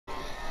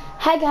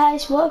Hi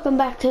guys, welcome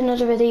back to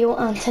another video,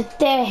 and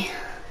today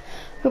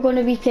we're going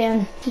to be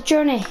playing The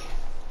Journey.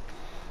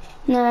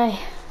 Now,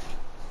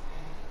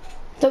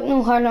 don't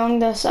know how long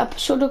this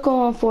episode will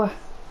go on for,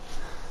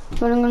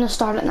 but I'm going to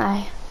start it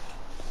now.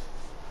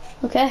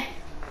 Okay?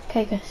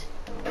 Okay guys.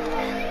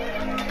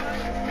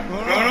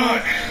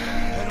 Alright,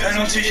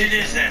 penalty it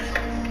is then.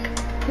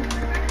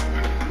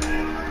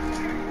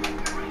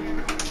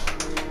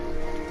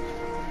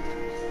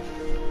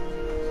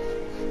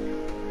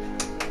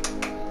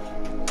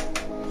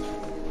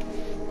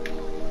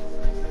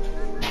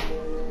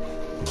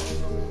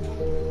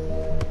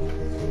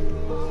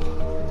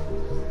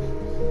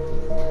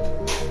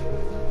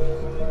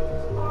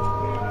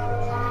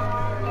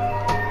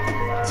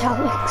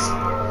 Alex.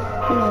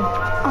 No,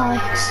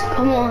 Alex,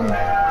 come on.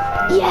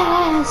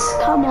 Yes,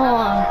 come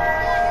on.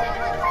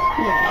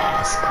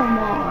 Yes, come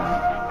on.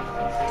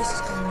 This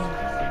is going in.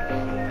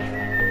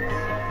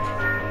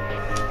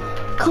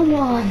 Come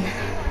on.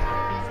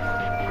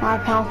 Our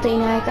penalty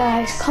now,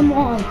 guys. Come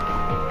on.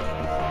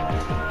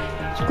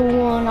 Let's go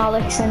on,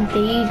 Alex,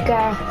 indeed,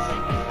 Gareth.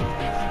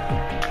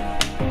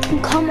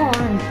 Come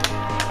on.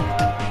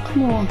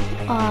 Come on.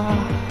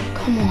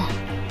 Come on.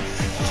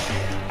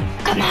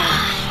 Come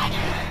on.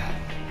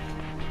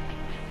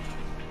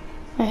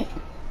 Right.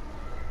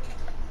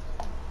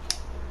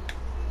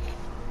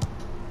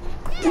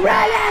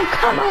 Ryan,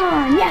 come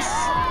on, yes!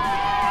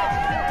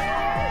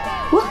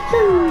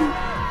 Woohoo!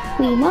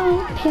 We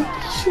might pick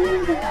the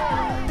shooter.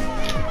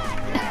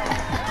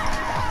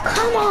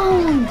 Come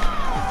on!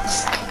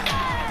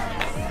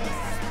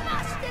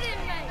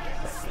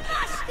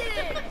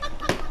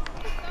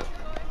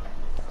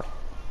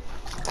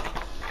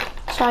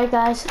 Sorry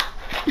guys.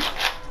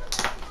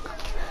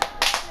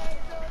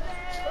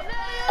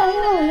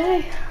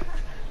 Oh,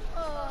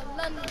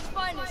 London's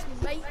finest,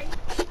 mate.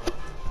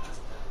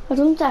 I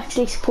don't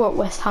actually support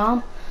West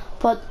Ham,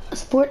 but I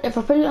support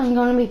Liverpool. I'm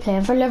going to be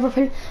playing for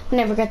Liverpool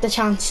whenever I get the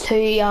chance to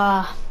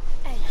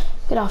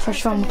get offers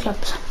from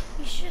clubs.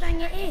 You should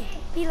hang it here.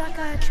 Be like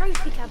a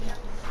trophy cabinet.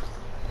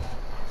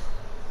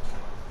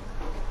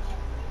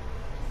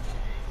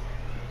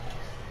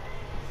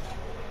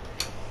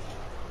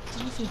 I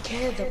didn't even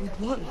care that we'd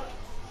won.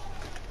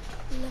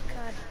 Look,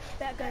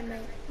 better go,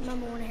 mate.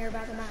 Mum will want to hear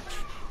about the match.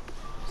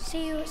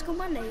 See you at school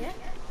Monday, yeah?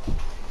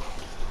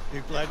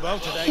 You played well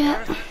today,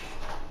 Yeah. Gareth.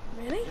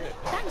 Really?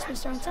 Thanks,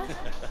 Mr. Hunter.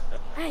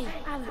 Hey,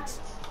 Alex.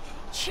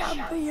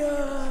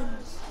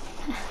 Champions!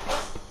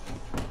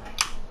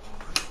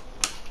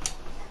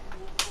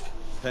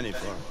 Penny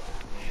for him.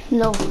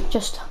 No,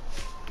 just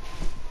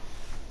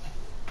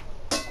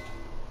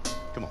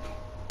Come on.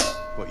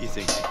 What you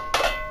thinking?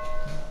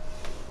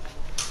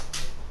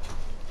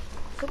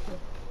 Football.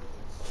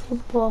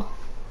 football.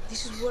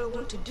 This is what I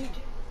want to do.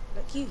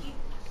 Like you.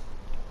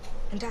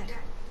 And Dad.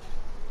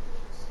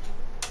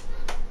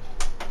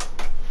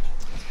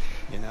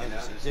 You know,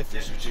 there's a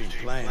difference between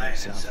playing at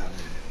something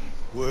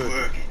and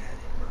working.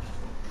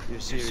 You're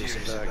serious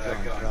about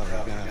going pro, you're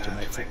going to have to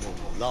make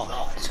football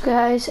live. So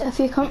guys, if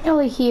you can't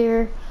really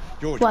hear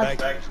George what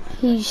Baker.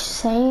 he's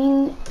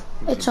saying,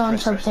 it's on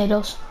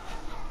subtitles.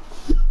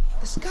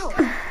 Let's go.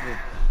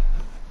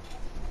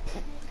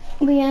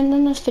 We end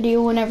in this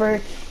video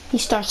whenever he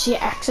starts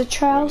the exit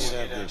trials.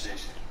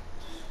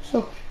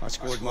 So I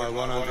scored my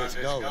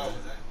 100th goal in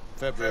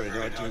February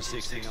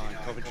 1969,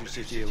 Coventry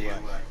City away.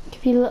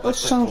 give you a little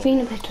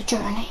something about the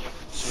journey.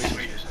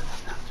 Sweet.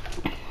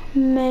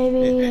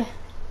 Maybe,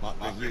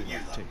 Might bring you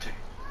one too.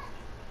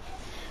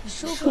 You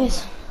sure go?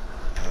 yes,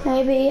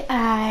 maybe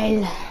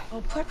I'll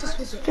I'll practice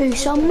with it. do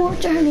some more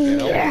journey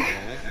here.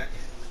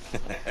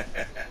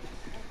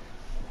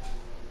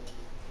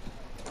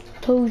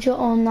 Told you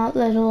on that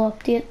little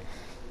update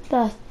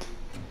that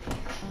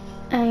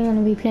I'm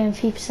gonna be playing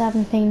FIFA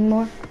 17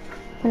 more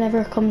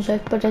whenever it comes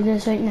out, but it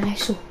is out now,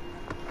 so.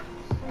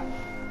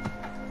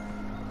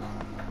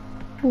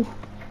 Ooh.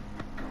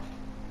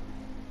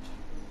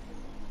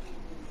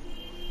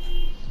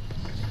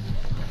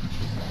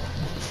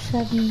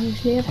 Seven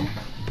years later.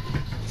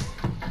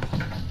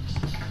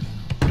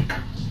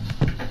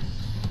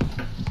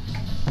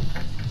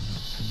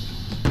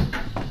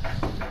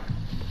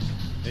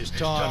 It's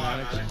time,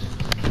 Alex.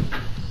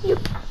 Yep.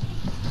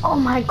 Oh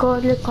my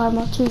god, look how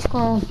much he's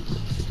gone.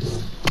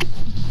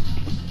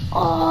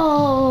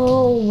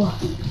 Oh!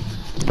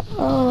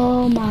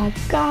 Oh my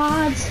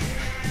god.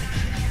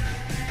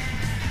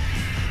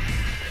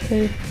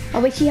 Okay. I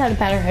wish he had a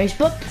better house,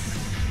 but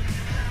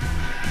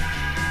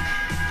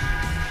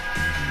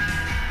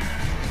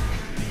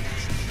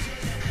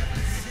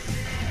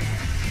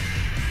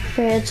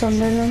Fred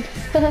Sunderland.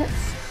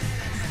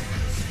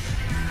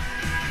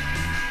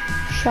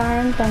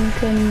 Sharon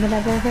Duncan,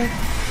 whatever her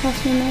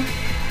last name is.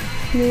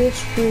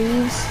 Lewis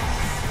Breeze.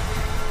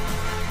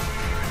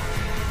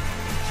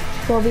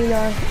 Bobby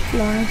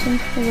Lawrenson,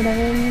 or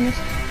whatever her name is.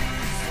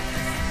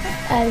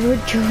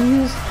 Edward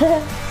Jones.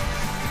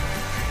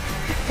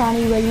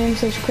 Danny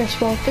Williams is Chris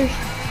Walters.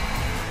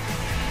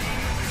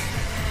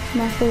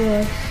 Michael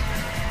Royce.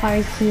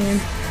 Harry Kane.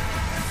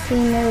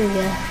 Dean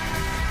Maria.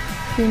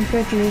 Dean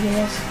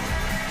Rodriguez.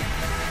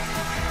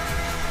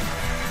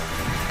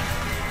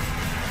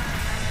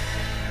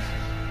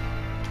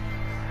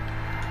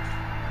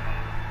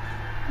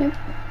 Yep.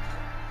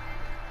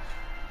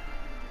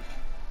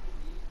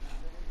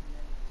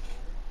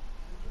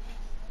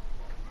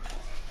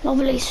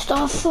 Lovely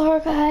stuff there,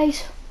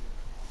 guys.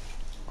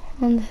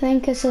 And I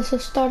think this is the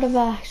start of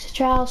extra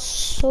trials,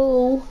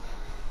 so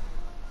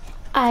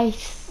I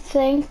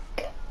think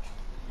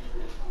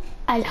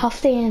I'll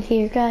have to end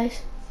here,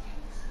 guys.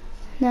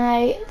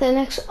 Now the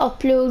next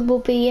upload will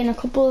be in a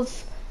couple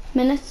of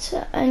minutes.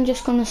 I'm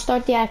just going to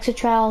start the extra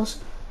trials,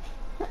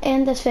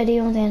 end this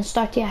video, and then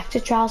start the extra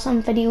trials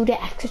and video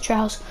the extra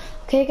trials.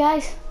 Okay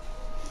guys?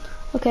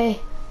 Okay,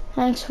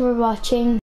 thanks for watching.